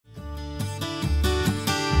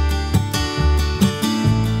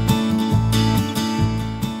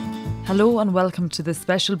Hello and welcome to this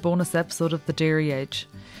special bonus episode of The Dairy Edge.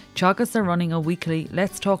 Teagasc are running a weekly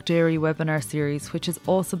Let's Talk Dairy webinar series, which is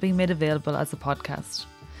also being made available as a podcast.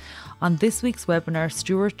 On this week's webinar,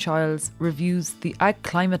 Stuart Childs reviews the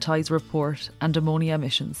Ag-Climatise report and ammonia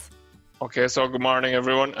emissions. Okay, so good morning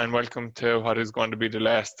everyone and welcome to what is going to be the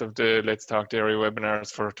last of the Let's Talk Dairy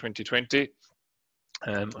webinars for 2020.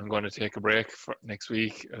 I'm going to take a break for next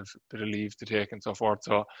week, a bit of leave to take and so forth,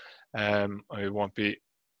 so I won't be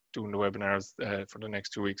doing the webinars for the next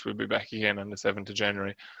 2 weeks. We'll be back again on the 7th of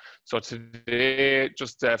January. So today,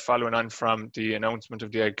 just following on from the announcement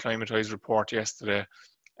of the Ag-Climatise report yesterday,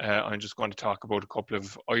 I'm just going to talk about a couple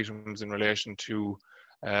of items in relation to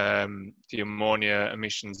the ammonia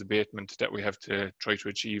emissions abatement that we have to try to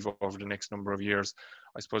achieve over the next number of years.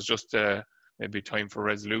 I suppose just maybe time for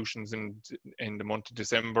resolutions in the month of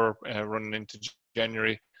December, running into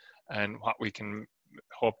January, and what we can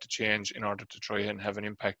hope to change in order to try and have an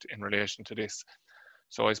impact in relation to this.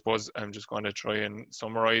 So I suppose I'm just going to try and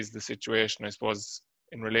summarise the situation. I suppose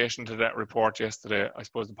in relation to that report yesterday, I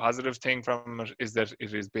suppose the positive thing from it is that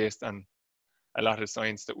it is based on a lot of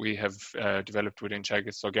science that we have developed within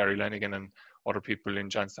Teagasc. So Gary Lanigan and other people in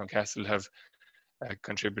Johnstown Castle have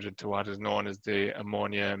contributed to what is known as the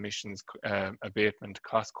ammonia emissions abatement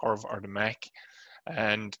cost curve, or the MAC,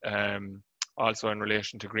 and also in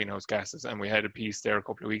relation to greenhouse gases. And we had a piece there a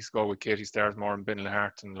couple of weeks ago with Katie Starsmore and Ben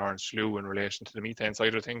Lahart and Lawrence Schlew in relation to the methane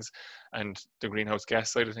side of things and the greenhouse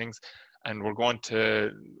gas side of things. And we're going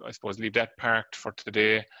to, I suppose, leave that parked for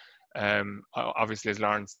today. Obviously, as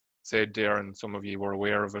Lawrence said there, and some of you were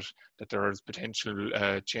aware of it, that there is potential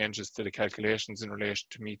changes to the calculations in relation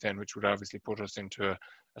to methane, which would obviously put us into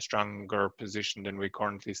a stronger position than we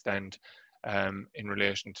currently stand in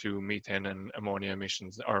relation to methane and ammonia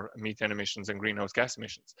emissions, or methane emissions and greenhouse gas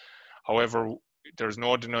emissions. However, there's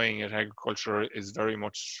no denying that agriculture is very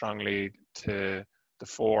much strongly to the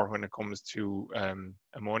fore when it comes to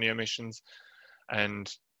ammonia emissions,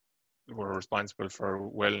 and we're responsible for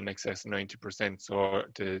well in excess of 90%. So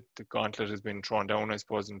the gauntlet has been thrown down, I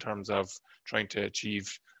suppose, in terms of trying to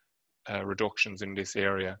achieve reductions in this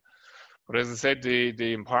area. But as I said,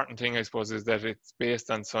 the important thing, I suppose, is that it's based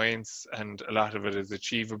on science and a lot of it is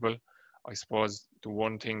achievable. I suppose the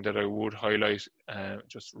one thing that I would highlight,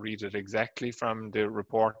 just read it exactly from the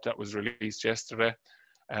report that was released yesterday.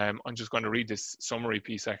 I'm just going to read this summary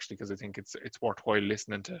piece actually, because I think it's worthwhile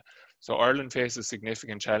listening to. So Ireland faces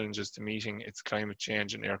significant challenges to meeting its climate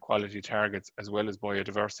change and air quality targets, as well as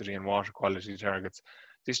biodiversity and water quality targets.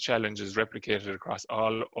 This challenge is replicated across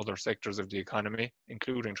all other sectors of the economy,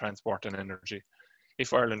 including transport and energy.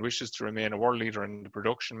 If Ireland wishes to remain a world leader in the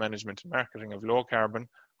production, management and marketing of low carbon,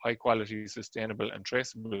 high quality, sustainable and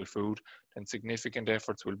traceable food, then significant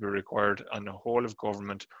efforts will be required on a whole of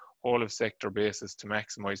government, whole of sector basis to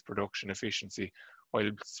maximise production efficiency,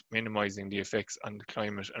 while minimising the effects on the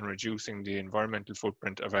climate and reducing the environmental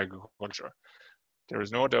footprint of agriculture. There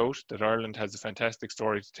is no doubt that Ireland has a fantastic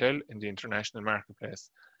story to tell in the international marketplace.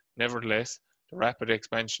 Nevertheless, the rapid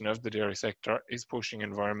expansion of the dairy sector is pushing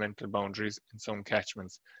environmental boundaries in some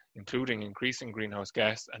catchments, including increasing greenhouse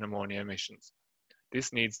gas and ammonia emissions.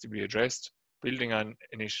 This needs to be addressed, building on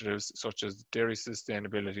initiatives such as Dairy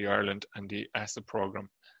Sustainability Ireland and the ASSA programme.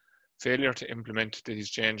 Failure to implement these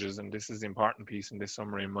changes, and this is the important piece in this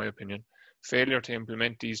summary in my opinion, failure to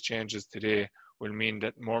implement these changes today will mean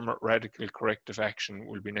that more radical corrective action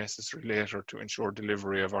will be necessary later to ensure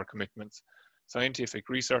delivery of our commitments. Scientific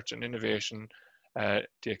research and innovation,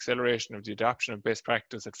 the acceleration of the adoption of best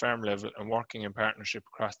practice at farm level, and working in partnership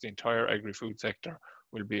across the entire agri-food sector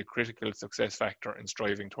will be a critical success factor in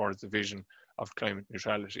striving towards the vision of climate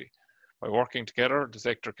neutrality. By working together, the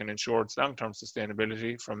sector can ensure its long-term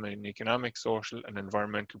sustainability from an economic, social and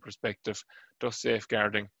environmental perspective, thus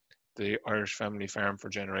safeguarding the Irish family farm for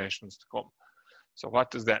generations to come. So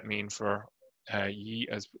what does that mean for ye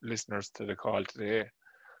as listeners to the call today?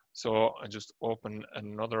 So I just open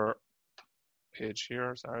another page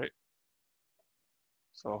here, sorry.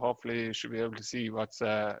 So hopefully you should be able to see what's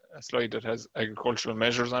a slide that has agricultural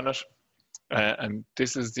measures on it. And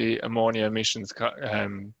this is the ammonia emissions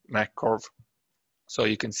MAC curve. So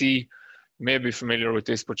you can see, you may be familiar with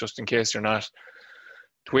this, but just in case you're not,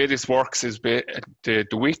 the way this works is the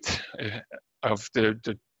width of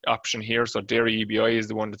the option here. So dairy EBI is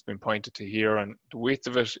the one that's been pointed to here, and the width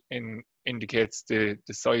of it indicates the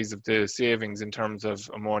size of the savings in terms of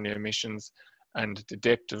ammonia emissions, and the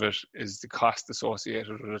depth of it is the cost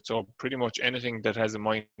associated with it. So pretty much anything that has a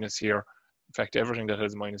minus here, in fact everything that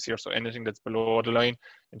has a minus here, so anything that's below the line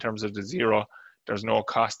in terms of the zero, there's no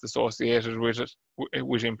cost associated with it,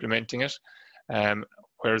 with implementing it.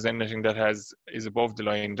 whereas anything that is above the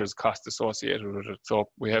line, there's cost associated with it. So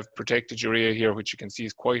we have protected urea here, which you can see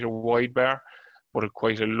is quite a wide bar, but at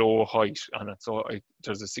quite a low height on it. So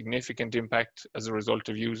there's a significant impact as a result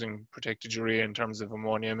of using protected urea in terms of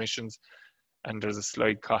ammonia emissions, and there's a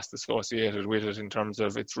slight cost associated with it in terms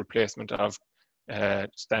of its replacement of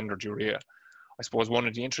standard urea. I suppose one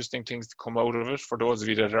of the interesting things to come out of it, for those of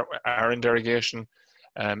you that are in derogation,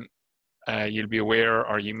 you'll be aware,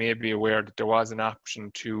 or you may be aware, that there was an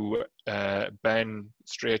option to ban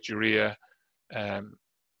straight urea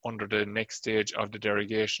under the next stage of the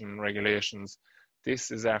derogation regulations. This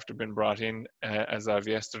has after been brought in as of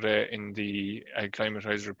yesterday in the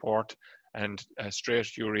Ag-Climatise report, and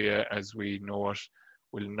straight urea, as we know it,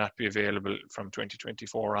 will not be available from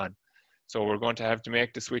 2024 on. So we're going to have to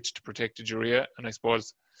make the switch to protected urea. And I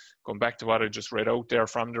suppose, going back to what I just read out there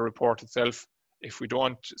from the report itself, if we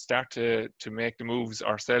don't start to make the moves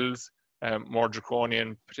ourselves, more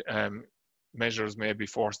draconian measures may be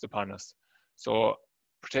forced upon us. So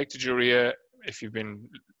protected urea, if you've been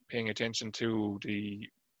paying attention to the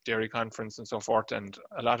dairy conference and so forth, and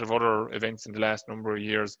a lot of other events in the last number of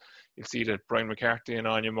years, you'll see that Brian McCarthy and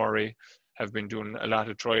Anya Murray have been doing a lot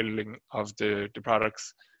of trialling of the product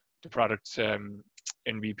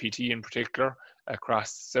NBPT in particular,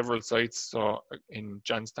 across several sites. So in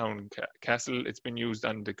Johnstown Castle, it's been used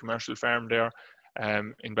on the commercial farm there.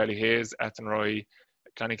 In Ballyhaise, Athenroy,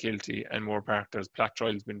 Clonakilty and Moore Park, there's plot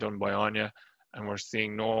trials been done by Anya, and we're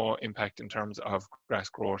seeing no impact in terms of grass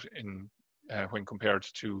growth in when compared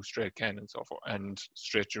to straight CAN and so forth, and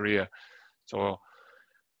straight urea. So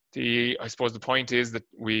I suppose the point is that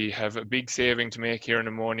we have a big saving to make here in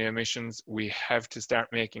ammonia emissions. We have to start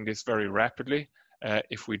making this very rapidly.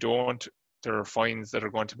 If we don't, there are fines that are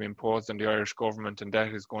going to be imposed on the Irish government, and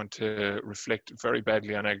that is going to reflect very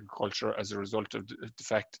badly on agriculture as a result of the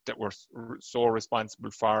fact that we're so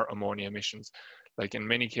responsible for ammonia emissions. Like in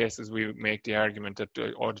many cases, we make the argument that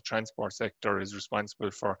the transport sector is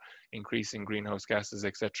responsible for increasing greenhouse gases,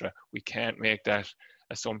 etc. We can't make that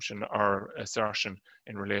assumption or assertion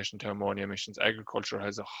in relation to ammonia emissions. Agriculture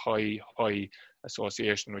has a high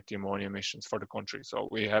association with the ammonia emissions for the country. So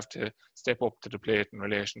we have to step up to the plate in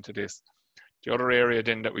relation to this. The other area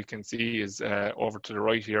then that we can see is over to the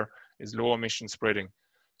right here is low emission spreading.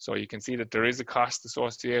 So you can see that there is a cost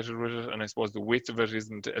associated with it, and I suppose the width of it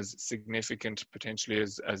isn't as significant potentially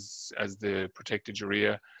as the protected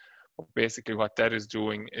urea. But basically what that is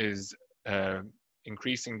doing is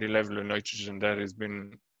increasing the level of nitrogen that has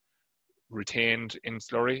been retained in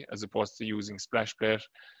slurry as opposed to using splash plate.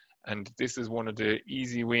 And this is one of the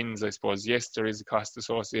easy wins, I suppose. Yes, there is a cost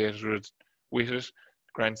associated with it.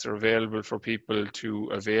 Grants are available for people to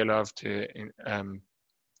avail of to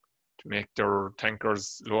make their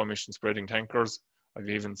tankers low emission spreading tankers. I've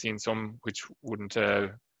even seen some which wouldn't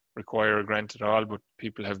require a grant at all, but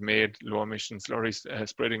people have made low emission slurry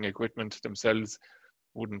spreading equipment themselves.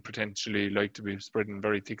 Wouldn't potentially like to be spreading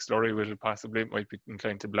very thick slurry with it, possibly. It might be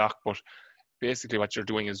inclined to block, but basically what you're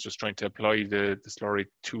doing is just trying to apply the slurry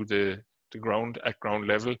to the ground at ground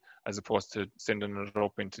level, as opposed to sending it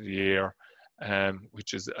up into the air,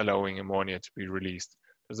 which is allowing ammonia to be released.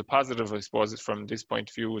 There's a positive, I suppose, from this point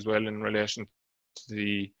of view as well in relation to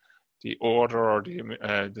the odor or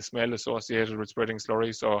the smell associated with spreading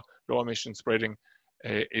slurry. So low emission spreading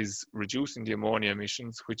is reducing the ammonia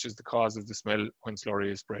emissions, which is the cause of the smell when slurry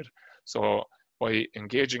is spread. So by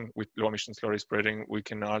engaging with low emission slurry spreading, we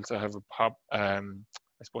can also have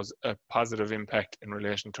a positive impact in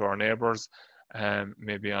relation to our neighbours,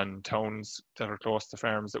 maybe on towns that are close to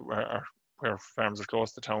farms, where farms are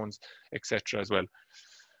close to towns, etc. as well.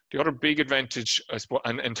 The other big advantage, I suppose,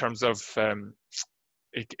 and in terms of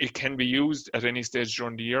it can be used at any stage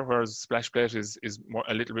during the year, whereas splash plate is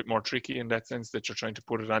a little bit more tricky in that sense, that you're trying to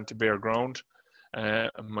put it onto bare ground.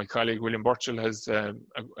 My colleague William Burchell has a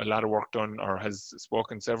lot of work done, or has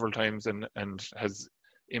spoken several times, and has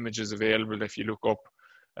images available if you look up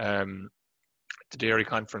the dairy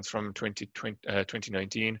conference from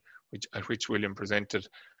 2019, at which William presented.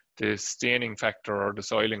 The staining factor or the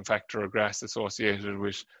soiling factor of grass associated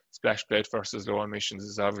with splash plate versus low emissions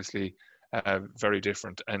is obviously very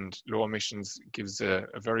different, and low emissions gives a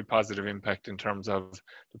very positive impact in terms of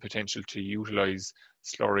the potential to utilise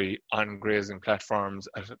slurry on grazing platforms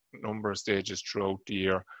at a number of stages throughout the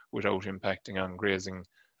year without impacting on grazing,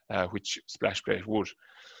 which splash plate would.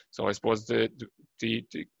 So I suppose the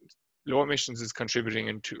low emissions is contributing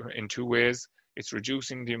in two ways. It's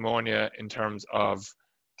reducing the ammonia in terms of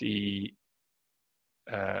the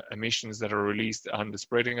emissions that are released on the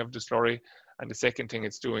spreading of the slurry, and the second thing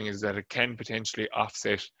it's doing is that it can potentially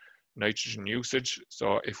offset nitrogen usage.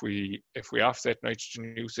 So if we offset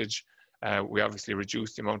nitrogen usage, we obviously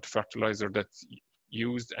reduce the amount of fertilizer that's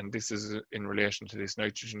used, and this is in relation to this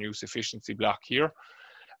nitrogen use efficiency block here.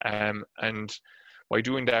 And by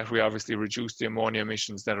doing that, we obviously reduce the ammonia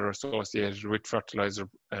emissions that are associated with fertilizer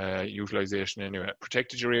utilization anyway.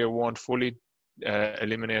 Protected urea won't fully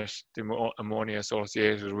eliminate the ammonia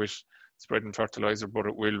associated with spreading fertilizer, but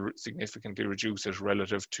it will significantly reduce it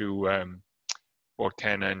relative to both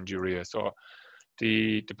CAN and urea. So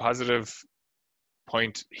the positive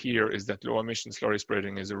point here is that low emission slurry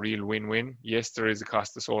spreading is a real win-win. Yes, there is a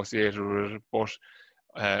cost associated with it, but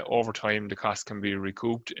over time the cost can be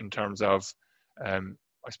recouped in terms of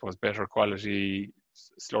I suppose better quality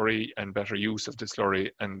slurry and better use of the slurry,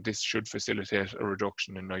 and this should facilitate a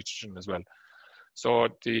reduction in nitrogen as well. So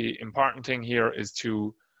the important thing here is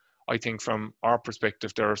to, I think from our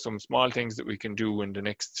perspective, there are some small things that we can do in the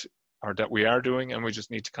next, or that we are doing, and we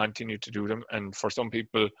just need to continue to do them. And for some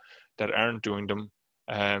people that aren't doing them,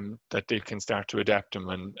 that they can start to adapt them.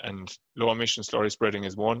 And low emission slurry spreading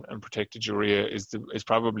is one, and protected urea is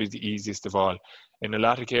probably the easiest of all. In a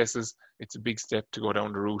lot of cases, it's a big step to go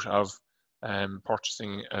down the route of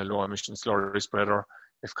purchasing a low emission slurry spreader.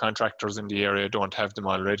 If contractors in the area don't have them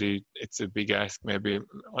already, it's a big ask. Maybe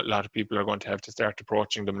a lot of people are going to have to start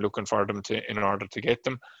approaching them, looking for them in order to get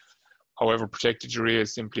them. However, protected urea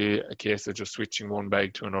is simply a case of just switching one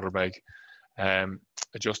bag to another bag,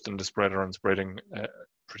 adjusting the spreader and spreading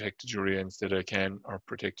protected urea instead of CAN, or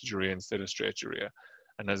protected urea instead of straight urea.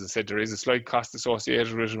 And as I said, there is a slight cost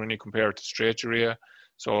associated with it when you compare it to straight urea.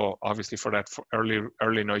 So obviously for that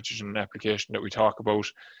early nitrogen application that we talk about,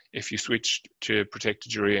 if you switch to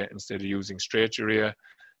protected urea instead of using straight urea,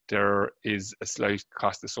 there is a slight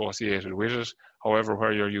cost associated with it. However,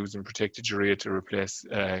 where you're using protected urea to replace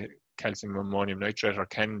calcium ammonium nitrate or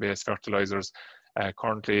CAN-based fertilizers,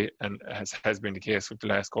 currently, and has been the case with the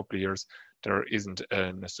last couple of years, there isn't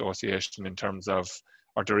an association in terms of,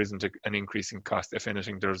 or there isn't an increase in cost. If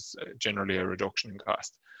anything, there's generally a reduction in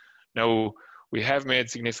cost. Now, we have made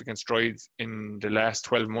significant strides in the last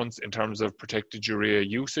 12 months in terms of protected urea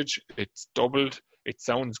usage. It's doubled. It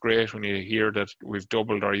sounds great when you hear that we've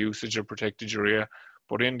doubled our usage of protected urea,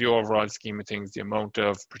 but in the overall scheme of things, the amount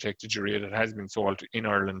of protected urea that has been sold in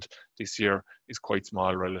Ireland this year is quite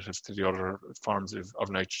small relative to the other forms of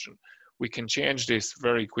nitrogen. We can change this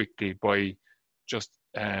very quickly by just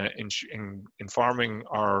informing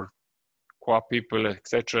our co-op people,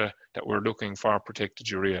 etc., that we're looking for protected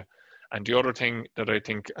urea. And the other thing that I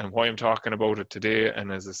think, and why I'm talking about it today,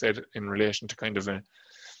 and as I said, in relation to kind of a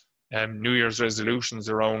New Year's resolutions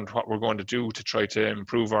around what we're going to do to try to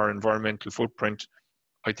improve our environmental footprint,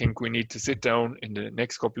 I think we need to sit down in the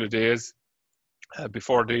next couple of days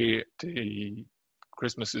before the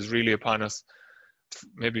Christmas is really upon us.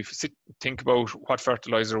 Maybe think about what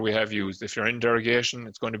fertilizer we have used. If you're in derogation,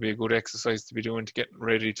 it's going to be a good exercise to be doing to get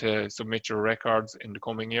ready to submit your records in the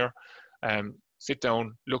coming year. Sit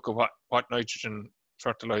down, look at what nitrogen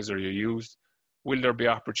fertilizer you use. Will there be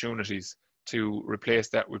opportunities to replace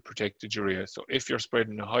that with protected urea? So if you're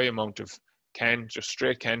spreading a high amount of CAN, just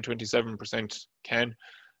straight CAN, 27% CAN,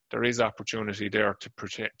 there is opportunity there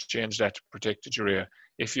to change that to protected urea.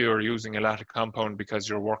 If you're using a lot of compound because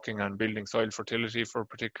you're working on building soil fertility for a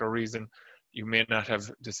particular reason, you may not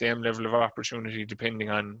have the same level of opportunity depending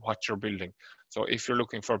on what you're building. So if you're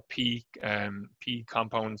looking for P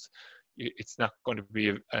compounds, it's not going to be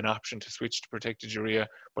an option to switch to protected urea.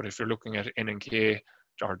 But if you're looking at N and K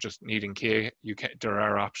or just needing K, there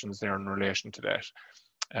are options there in relation to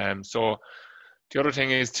that. So the other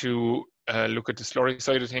thing is to look at the slurry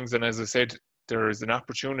side of things. And as I said, there is an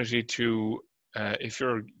opportunity to, if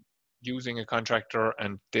you're using a contractor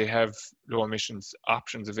and they have low emissions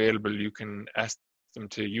options available, you can ask them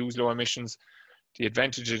to use low emissions. The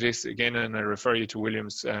advantage of this, again, and I refer you to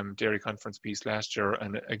William's dairy conference piece last year,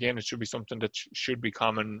 and again, it should be something that should be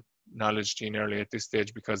common knowledge to you early at this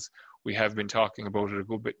stage, because we have been talking about it a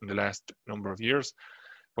good bit in the last number of years.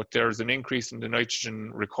 But there's an increase in the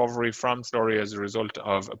nitrogen recovery from slurry as a result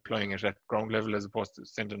of applying it at ground level as opposed to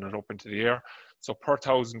sending it up into the air. So per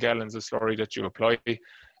 1,000 gallons of slurry that you apply,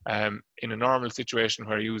 in a normal situation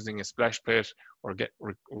where you're using a splash plate,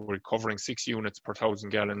 we're recovering 6 units per 1,000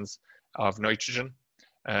 gallons of nitrogen.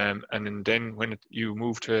 And then when you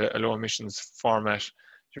move to a low emissions format,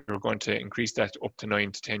 you're going to increase that up to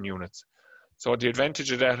 9 to 10 units. So the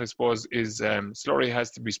advantage of that, I suppose, is slurry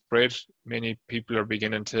has to be spread. Many people are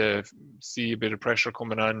beginning to see a bit of pressure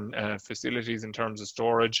coming on facilities in terms of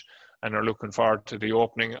storage, and are looking forward to the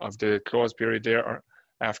opening of the close period there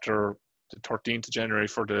after the 13th of January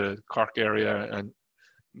for the Cork area and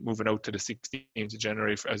moving out to the 16th of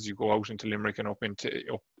January as you go out into Limerick and up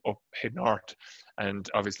head north. And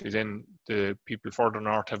obviously then the people further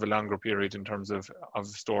north have a longer period in terms of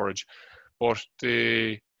storage. But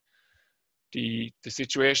the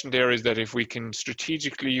situation there is that if we can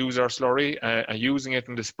strategically use our slurry, using it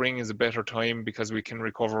in the spring is a better time because we can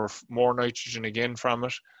recover more nitrogen again from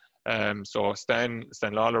it. So Stan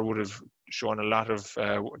Lawler would have shown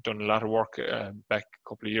done a lot of work back a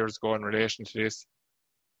couple of years ago in relation to this,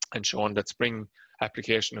 and shown that spring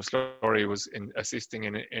application of slurry was assisting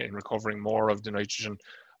in recovering more of the nitrogen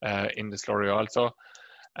in the slurry also.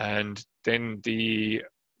 And then the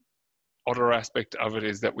other aspect of it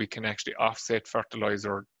is that we can actually offset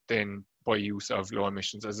fertilizer then by use of low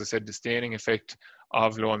emissions. As I said, the staining effect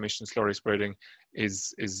of low emission slurry spreading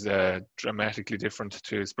is dramatically different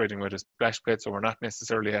to spreading with a splash plate, so we're not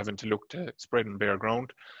necessarily having to look to spread in bare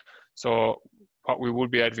ground. So what we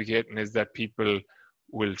would be advocating is that people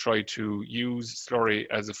will try to use slurry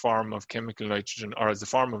as a form of chemical nitrogen, or as a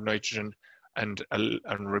form of nitrogen, and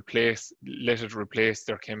let it replace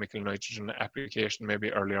their chemical nitrogen application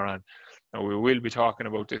maybe earlier on. Now, we will be talking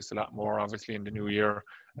about this a lot more obviously in the new year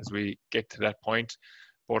as we get to that point,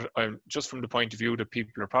 but just from the point of view that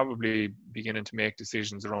people are probably beginning to make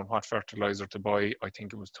decisions around what fertilizer to buy, I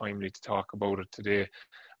think it was timely to talk about it today.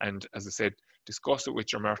 And as I said, discuss it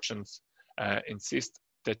with your merchants, insist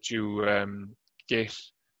that you get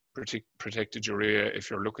protected urea if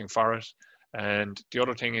you're looking for it. And the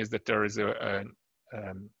other thing is that there is a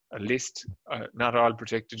list. Not all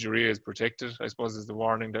protected urea is protected, I suppose, is the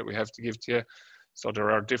warning that we have to give to you. So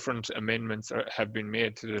there are different amendments that have been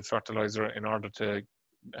made to the fertilizer in order to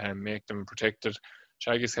make them protected.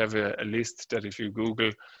 Teagasc have a list that if you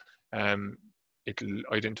Google, it'll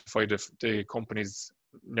identify the companies.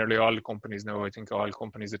 Nearly all the companies now, I think all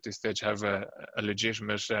companies at this stage have a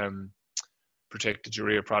legitimate protected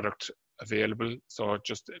urea product available. So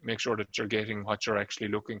just make sure that you're getting what you're actually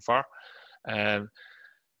looking for.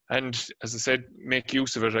 And as I said, make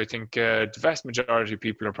use of it. I think the vast majority of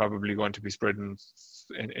people are probably going to be spreading,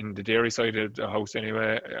 in the dairy side of the house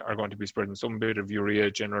anyway, are going to be spreading some bit of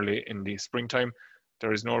urea generally in the springtime.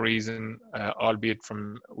 There is no reason, albeit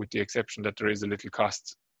with the exception that there is a little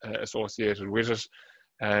cost associated with it,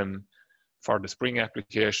 for the spring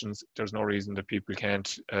applications, there's no reason that people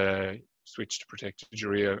can't switch to protected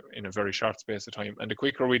urea in a very short space of time. And the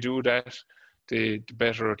quicker we do that, the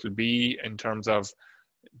better it'll be in terms of,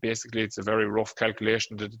 basically it's a very rough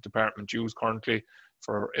calculation that the department use currently.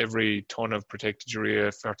 For every ton of protected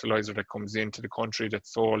urea fertilizer that comes into the country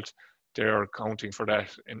that's sold, they're accounting for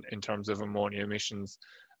that in terms of ammonia emissions.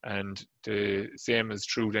 And the same is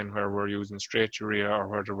true then where we're using straight urea or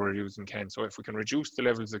whether we're using CAN. So if we can reduce the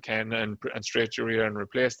levels of CAN and straight urea and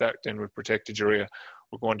replace that then with protected urea,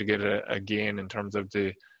 we're going to get a gain in terms of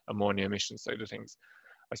the ammonia emission side of things.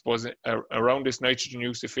 I suppose around this nitrogen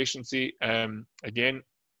use efficiency, again,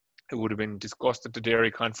 it would have been discussed at the dairy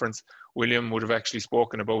conference. William would have actually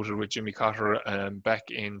spoken about it with Jimmy Cotter back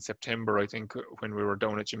in September, I think, when we were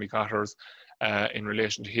down at Jimmy Cotter's in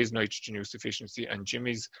relation to his nitrogen use efficiency. And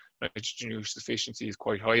Jimmy's nitrogen use efficiency is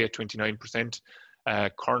quite high at 29%.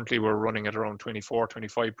 Currently, we're running at around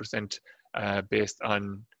 25% based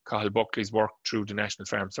on Cathal Buckley's work through the National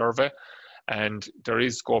Farm Survey. And there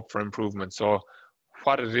is scope for improvement. So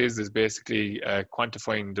what it is basically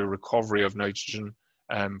quantifying the recovery of nitrogen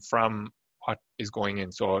from what is going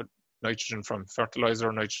in. So nitrogen from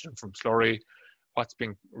fertilizer, nitrogen from slurry, what's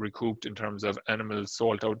being recouped in terms of animal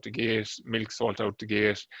salt out the gate, milk salt out the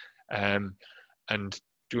gate, and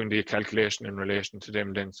doing the calculation in relation to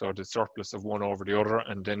them then. So the surplus of one over the other,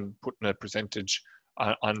 and then putting a percentage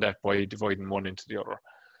on that by dividing one into the other.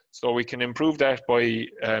 So we can improve that by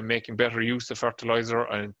making better use of fertilizer.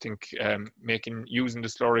 I think using the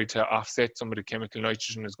slurry to offset some of the chemical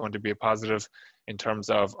nitrogen is going to be a positive in terms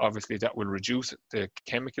of, obviously, that will reduce the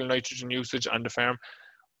chemical nitrogen usage on the farm.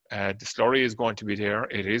 The slurry is going to be there.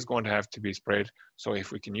 It is going to have to be spread. So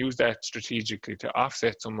if we can use that strategically to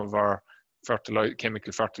offset some of our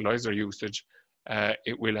chemical fertilizer usage,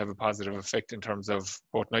 it will have a positive effect in terms of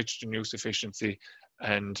both nitrogen use efficiency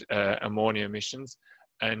and ammonia emissions.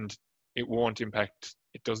 And it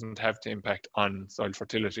doesn't have to impact on soil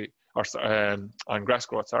fertility or on grass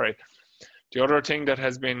growth, sorry. The other thing that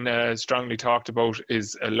has been strongly talked about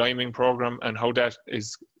is a liming program, and how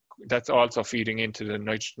that's also feeding into the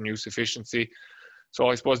nitrogen use efficiency. So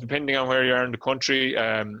I suppose depending on where you are in the country,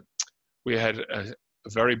 we had a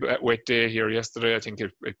very wet day here yesterday. I think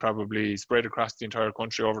it probably spread across the entire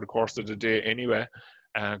country over the course of the day anyway.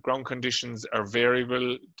 Ground conditions are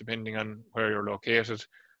variable depending on where you're located.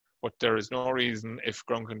 but there is no reason if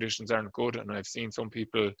ground conditions aren't good, and I've seen some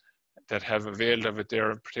people that have availed of it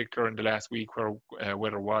there, in particular in the last week where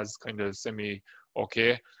weather was kind of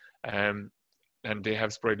semi-okay, and they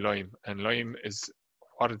have sprayed lime. And lime is,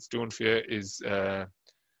 what it's doing for you is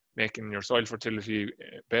making your soil fertility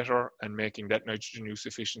better and making that nitrogen use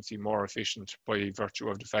efficiency more efficient by virtue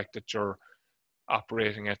of the fact that you're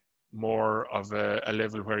operating at more of a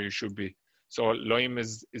level where you should be. So lime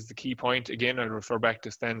is the key point. Again, I'll refer back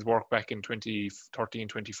to Stan's work back in 2013,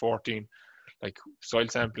 2014. Like, soil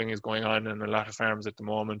sampling is going on in a lot of farms at the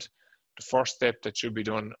moment. The first step that should be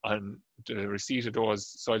done on the receipt of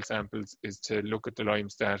those soil samples is to look at the lime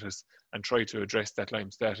status and try to address that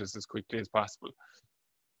lime status as quickly as possible.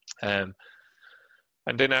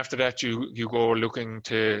 And then after that, you go looking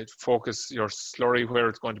to focus your slurry where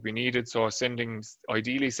it's going to be needed. So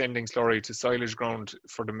ideally sending slurry to silage ground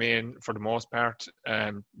for the most part,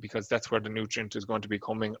 because that's where the nutrient is going to be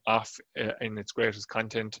coming off in its greatest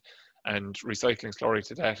content. And recycling slurry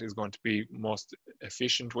to that is going to be most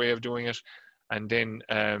efficient way of doing it. And then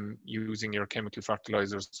using your chemical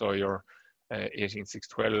fertilizers, so your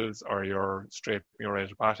 18612s or your straight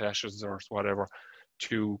muriated potashes or whatever,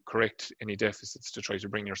 to correct any deficits to try to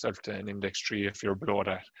bring yourself to an index 3 if you're below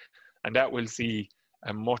that. And that will see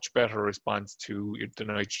a much better response to the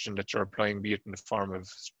nitrogen that you're applying, be it in the form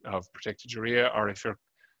of protected urea, or if you're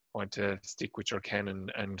going to stick with your Canon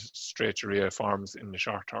and straight urea forms in the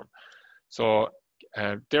short term. So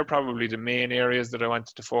they're probably the main areas that I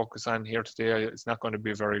wanted to focus on here today. It's not going to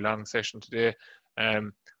be a very long session today.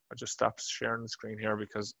 I'll just stop sharing the screen here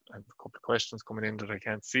because I have a couple of questions coming in that I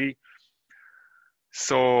can't see.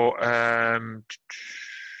 So,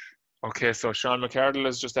 okay, so Sean McCardle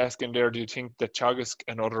is just asking there, do you think that Teagasc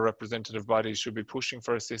and other representative bodies should be pushing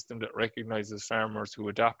for a system that recognises farmers who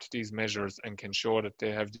adopt these measures and can show that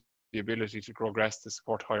they have the ability to grow grass to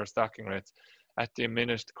support higher stocking rates? At the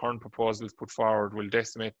minute, the current proposals put forward will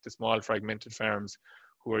decimate the small fragmented farms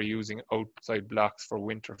who are using outside blocks for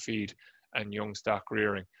winter feed and young stock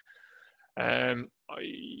rearing. I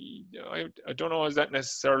don't know, is that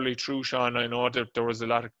necessarily true, Sean? I know that there was a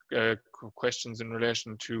lot of questions in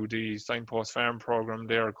relation to the Signpost Farm program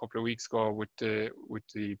there a couple of weeks ago with the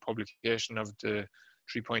publication of the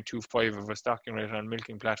 3.25 of a stocking rate on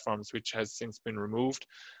milking platforms, which has since been removed.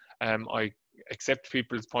 I accept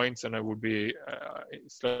people's points, and I would be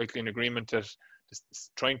slightly in agreement that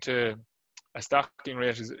a stocking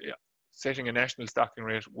rate is, setting a national stocking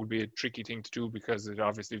rate would be a tricky thing to do because it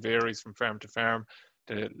obviously varies from farm to farm.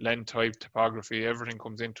 The land type, topography, everything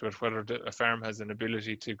comes into it, whether a farm has an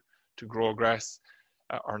ability to grow grass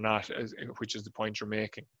or not, which is the point you're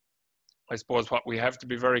making. I suppose what we have to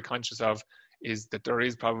be very conscious of is that there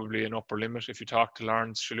is probably an upper limit. If you talk to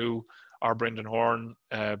Lawrence Shalhoub or Brendan Horn,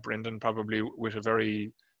 Brendan probably with a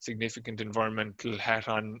very significant environmental hat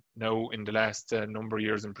on now in the last number of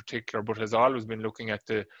years in particular, but has always been looking at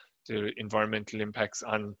the environmental impacts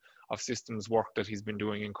of systems work that he's been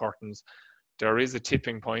doing in Curtains. There is a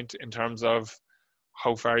tipping point in terms of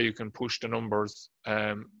how far you can push the numbers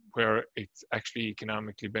where it's actually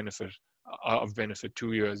economically benefit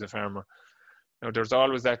to you as a farmer. Now, there's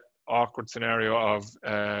always that awkward scenario of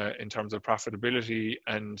in terms of profitability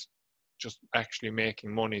and just actually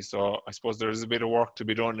making money. So I suppose there is a bit of work to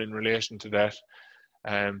be done in relation to that.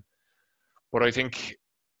 But I think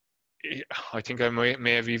I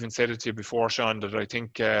may have even said it to you before, Sean, that I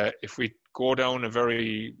think if we go down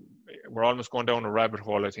we're almost going down a rabbit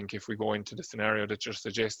hole, I think, if we go into the scenario that you're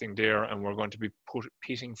suggesting there, and we're going to be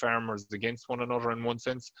pitting farmers against one another in one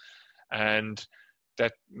sense, and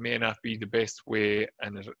that may not be the best way,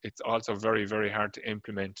 and it's also very, very hard to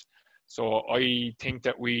implement. So I think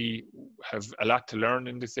that we have a lot to learn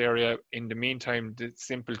in this area. In the meantime, the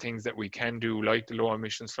simple things that we can do, like the low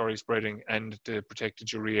emission slurry spreading and the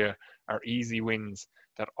protected urea, are easy wins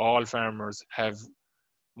that all farmers have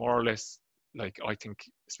more or less, like, I think,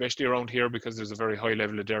 especially around here, because there's a very high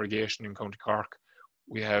level of derogation in County Cork.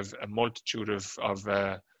 We have a multitude of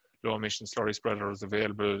low emission slurry spreaders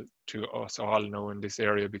available to us all now in this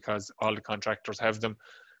area because all the contractors have them.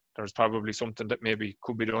 There's probably something that maybe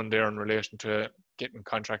could be done there in relation to getting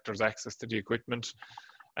contractors access to the equipment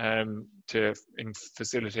to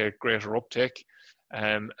facilitate greater uptake.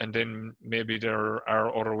 And then maybe there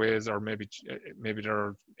are other ways, or maybe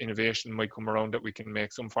there innovation might come around that we can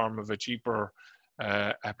make some form of a cheaper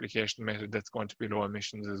application method that's going to be low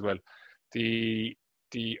emissions as well. The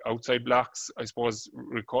outside blocks, I suppose,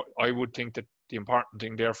 I would think that the important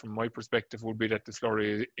thing there from my perspective would be that the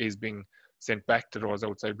slurry is being sent back to those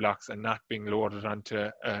outside blocks and not being loaded onto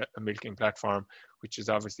a milking platform, which is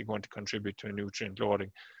obviously going to contribute to a nutrient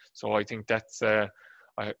loading. So I think that's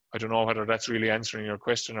I don't know whether that's really answering your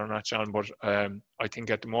question or not, Sean, but I think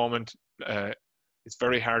at the moment it's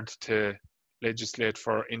very hard to legislate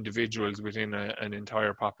for individuals within an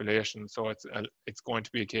entire population. So it's going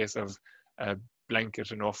to be a case of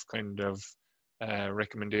blanket enough kind of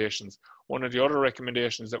recommendations. One of the other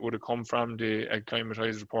recommendations that would have come from the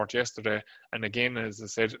Ag-Climatise report yesterday, and again, as I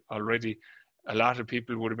said already, a lot of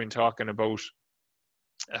people would have been talking about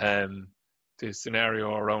the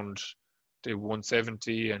scenario around the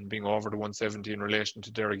 170 and being over the 170 in relation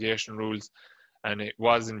to derogation rules. And it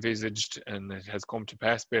was envisaged, and it has come to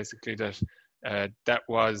pass basically, that that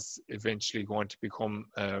was eventually going to become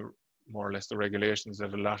more or less the regulations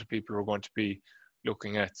that a lot of people are going to be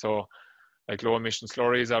looking at. So like low emission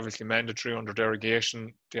slurry is obviously mandatory under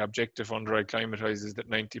derogation. The objective under Ag-Climatise is that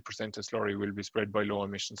 90% of slurry will be spread by low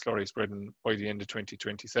emission slurry spreading by the end of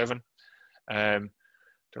 2027.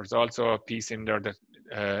 There's also a piece in there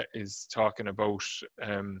that is talking about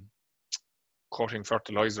cutting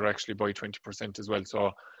fertilizer actually by 20% as well.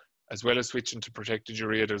 So as well as switching to protected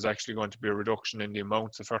urea, there's actually going to be a reduction in the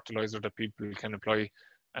amounts of fertilizer that people can apply.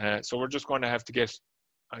 So we're just going to have to get,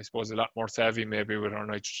 I suppose, a lot more savvy maybe with our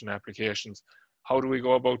nitrogen applications. How do we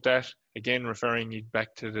go about that? Again, referring you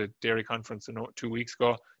back to the dairy conference 2 weeks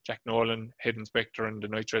ago, Jack Nolan, head inspector in the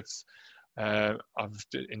nitrates in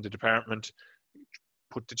the department,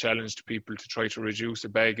 put the challenge to people to try to reduce a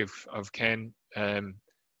bag of can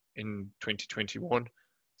in 2021.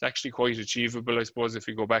 It's actually quite achievable, I suppose, if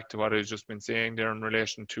you go back to what I've just been saying there in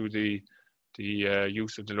relation to the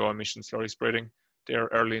use of the low emission slurry spreading. There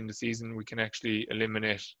early in the season, we can actually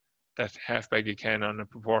eliminate that half bag of can on a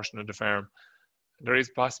proportion of the farm. There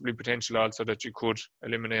is possibly potential also that you could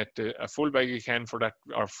eliminate a full bag of can for that,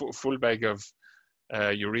 or full bag of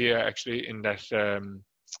urea actually in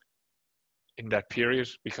that period,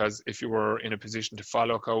 because if you were in a position to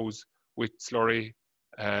follow cows with slurry,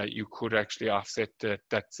 you could actually offset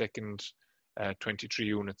that second 23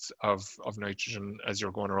 units of nitrogen as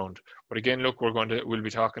you're going around. But again, look, we'll be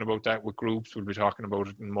talking about that with groups. We'll be talking about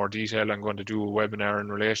it in more detail. I'm going to do a webinar in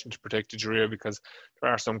relation to protected urea, because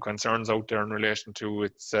there are some concerns out there in relation to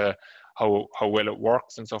its how well it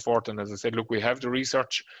works and so forth. And as I said, look, we have the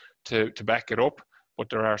research to back it up, but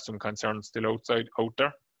there are some concerns still out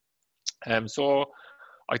there. So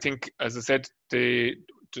I think, as I said,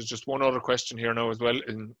 there's just one other question here now as well.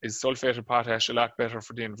 Is sulfate potash a lot better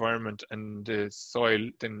for the environment and the soil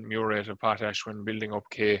than muriate of potash when building up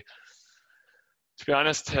K? To be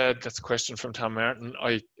honest, that's a question from Tom Martin.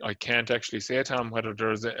 I can't actually say, Tom, whether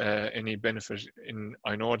there's any benefit in.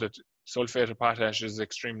 I know that sulfate of potash is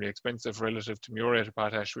extremely expensive relative to muriate of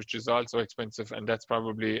potash, which is also expensive, and that's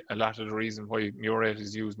probably a lot of the reason why muriate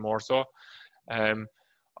is used more so.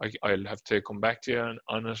 I'll have to come back to you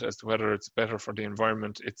on it as to whether it's better for the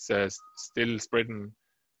environment. It's still spreading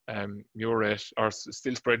muriate, or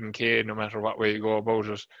still spreading K no matter what way you go about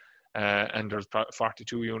it. And there's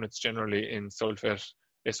 42 units generally in sulfate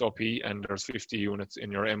SOP, and there's 50 units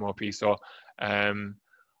in your MOP. So I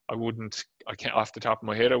can't, off the top of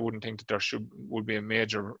my head, I wouldn't think that there would be a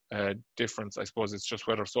major difference. I suppose it's just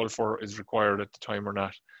whether sulfur is required at the time or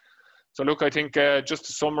not. So look, I think just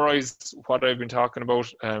to summarise what I've been talking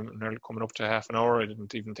about, nearly coming up to half an hour. I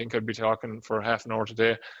didn't even think I'd be talking for half an hour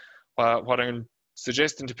today. What I'm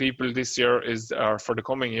suggesting to people this year is, or for the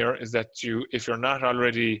coming year, is that if you're not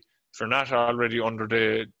already under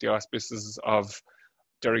the auspices of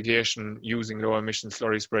derogation using low emission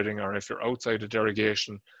slurry spreading, or if you're outside of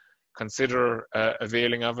derogation, consider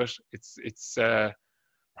availing of it. It's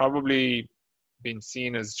probably been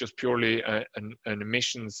seen as just purely an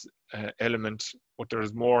emissions element, but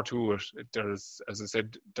there's more to it. There's, as I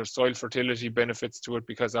said, there's soil fertility benefits to it,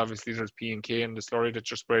 because obviously there's P and K in the slurry that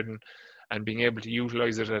you're spreading, and being able to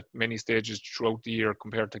utilize it at many stages throughout the year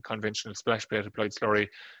compared to conventional splash plate applied slurry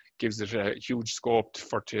gives it a huge scope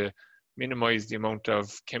to minimize the amount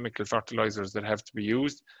of chemical fertilizers that have to be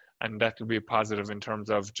used. And that will be a positive in terms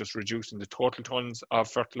of just reducing the total tons of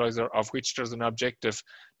fertilizer, of which there's an objective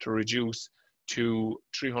to reduce to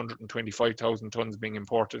 325,000 tons being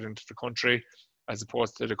imported into the country, as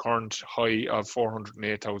opposed to the current high of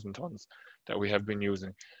 408,000 tons that we have been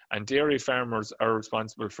using. And dairy farmers are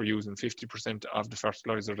responsible for using 50% of the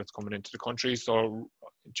fertilizer that's coming into the country. So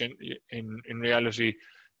in reality,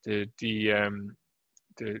 the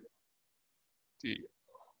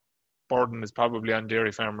burden is probably on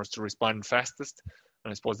dairy farmers to respond fastest.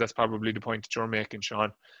 And I suppose that's probably the point that you're making,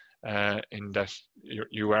 Sean. In that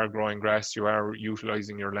you are growing grass, you are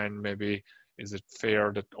utilising your land. Maybe is it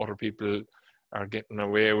fair that other people are getting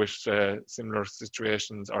away with similar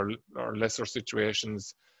situations or lesser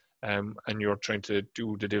situations and you're trying to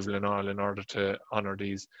do the devil and all in order to honour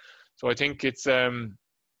these. So I think it's,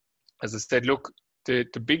 as I said, look, the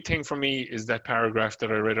big thing for me is that paragraph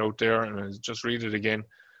that I read out there, and I'll just read it again.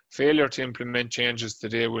 Failure to implement changes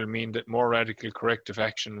today will mean that more radical corrective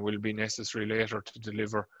action will be necessary later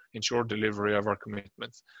to ensure delivery of our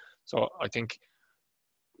commitments. So I think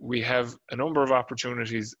we have a number of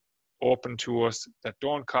opportunities open to us that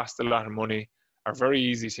don't cost a lot of money, are very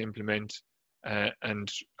easy to implement,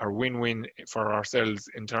 and are win-win for ourselves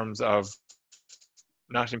in terms of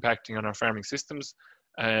not impacting on our farming systems,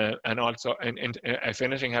 and also, and if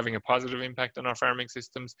anything, having a positive impact on our farming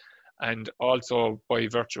systems, and also by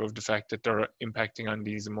virtue of the fact that they're impacting on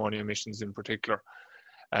these ammonia emissions in particular.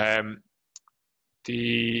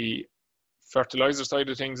 The fertilizer side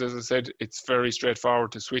of things, as I said, it's very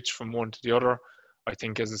straightforward to switch from one to the other. I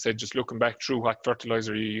think, as I said, just looking back through what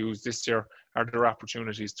fertilizer you use this year, are there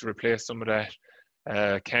opportunities to replace some of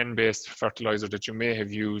that can-based fertilizer that you may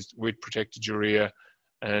have used with protected urea?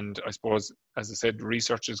 And I suppose, as I said,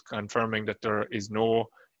 research is confirming that there is no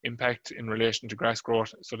impact in relation to grass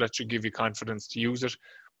growth, so that should give you confidence to use it.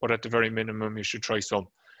 But at the very minimum, you should try some,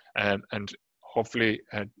 and hopefully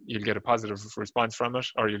you'll get a positive response from it,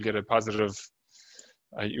 or you'll get a positive.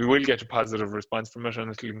 You will get a positive response from it,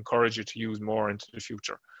 and it'll encourage you to use more into the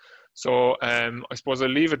future. So I suppose I'll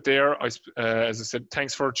leave it there. As I said,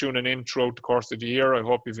 thanks for tuning in throughout the course of the year. I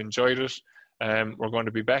hope you've enjoyed it. We're going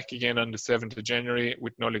to be back again on the 7th of January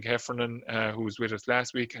with Nollaig Heffernan, who was with us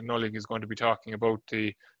last week. And Nollaig is going to be talking about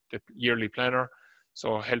the yearly planner.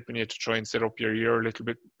 So helping you to try and set up your year a little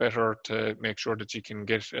bit better to make sure that you can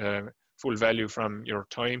get full value from your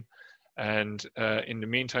time. And in the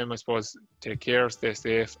meantime, I suppose, take care, stay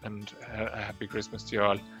safe, and a happy Christmas to you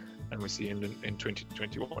all. And we'll see you in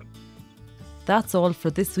 2021. That's all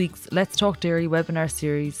for this week's Let's Talk Dairy webinar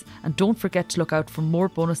series, and don't forget to look out for more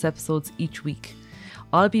bonus episodes each week.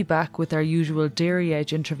 I'll be back with our usual Dairy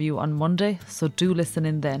Edge interview on Monday, so do listen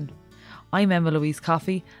in then. I'm Emma Louise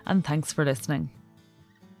Coffey, and thanks for listening.